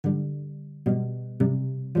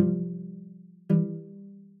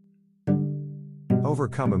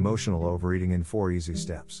Overcome emotional overeating in 4 easy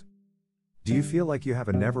steps. Do you feel like you have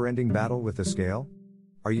a never-ending battle with the scale?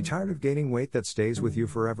 Are you tired of gaining weight that stays with you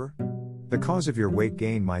forever? The cause of your weight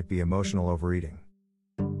gain might be emotional overeating.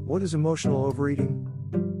 What is emotional overeating?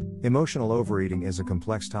 Emotional overeating is a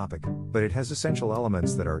complex topic, but it has essential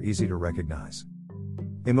elements that are easy to recognize.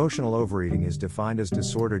 Emotional overeating is defined as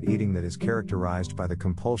disordered eating that is characterized by the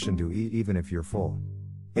compulsion to eat even if you're full.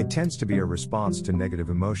 It tends to be a response to negative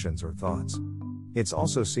emotions or thoughts. It's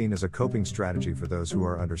also seen as a coping strategy for those who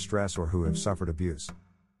are under stress or who have suffered abuse.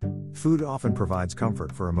 Food often provides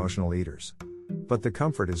comfort for emotional eaters. But the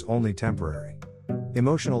comfort is only temporary.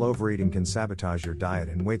 Emotional overeating can sabotage your diet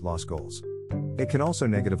and weight loss goals. It can also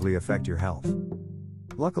negatively affect your health.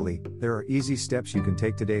 Luckily, there are easy steps you can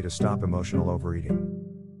take today to stop emotional overeating.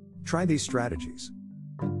 Try these strategies.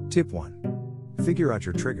 Tip 1. Figure out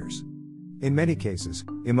your triggers. In many cases,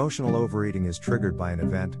 emotional overeating is triggered by an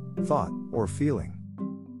event, thought, or feeling.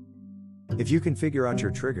 If you can figure out your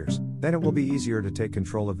triggers, then it will be easier to take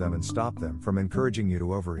control of them and stop them from encouraging you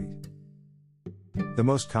to overeat. The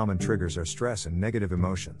most common triggers are stress and negative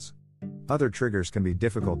emotions. Other triggers can be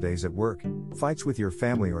difficult days at work, fights with your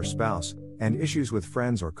family or spouse, and issues with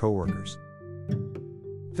friends or coworkers.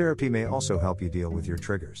 Therapy may also help you deal with your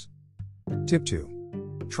triggers. Tip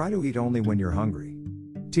 2. Try to eat only when you're hungry.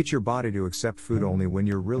 Teach your body to accept food only when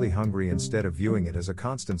you're really hungry instead of viewing it as a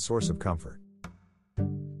constant source of comfort.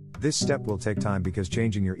 This step will take time because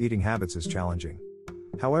changing your eating habits is challenging.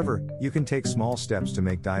 However, you can take small steps to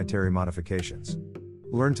make dietary modifications.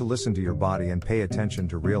 Learn to listen to your body and pay attention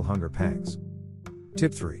to real hunger pangs.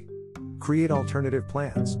 Tip 3. Create alternative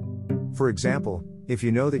plans. For example, if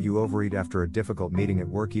you know that you overeat after a difficult meeting at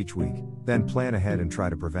work each week, then plan ahead and try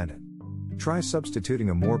to prevent it. Try substituting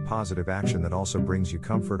a more positive action that also brings you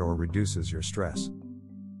comfort or reduces your stress.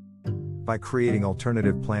 By creating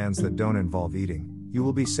alternative plans that don't involve eating, you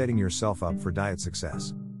will be setting yourself up for diet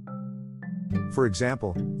success. For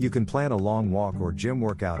example, you can plan a long walk or gym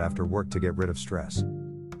workout after work to get rid of stress.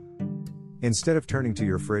 Instead of turning to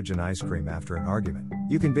your fridge and ice cream after an argument,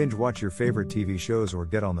 you can binge watch your favorite TV shows or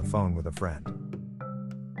get on the phone with a friend.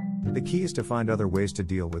 The key is to find other ways to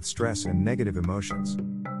deal with stress and negative emotions.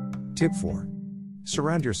 Tip 4.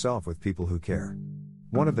 Surround yourself with people who care.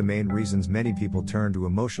 One of the main reasons many people turn to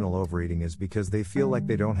emotional overeating is because they feel like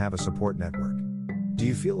they don't have a support network. Do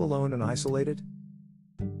you feel alone and isolated?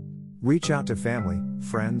 Reach out to family,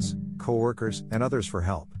 friends, coworkers, and others for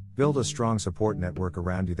help. Build a strong support network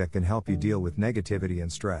around you that can help you deal with negativity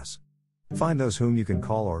and stress. Find those whom you can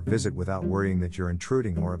call or visit without worrying that you're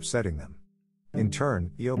intruding or upsetting them. In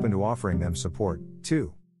turn, be open to offering them support,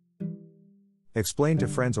 too. Explain to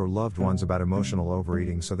friends or loved ones about emotional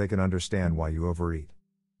overeating so they can understand why you overeat.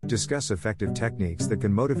 Discuss effective techniques that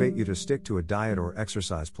can motivate you to stick to a diet or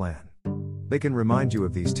exercise plan. They can remind you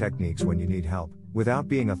of these techniques when you need help, without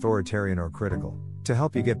being authoritarian or critical, to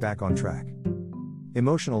help you get back on track.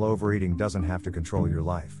 Emotional overeating doesn't have to control your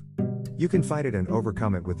life. You can fight it and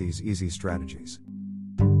overcome it with these easy strategies.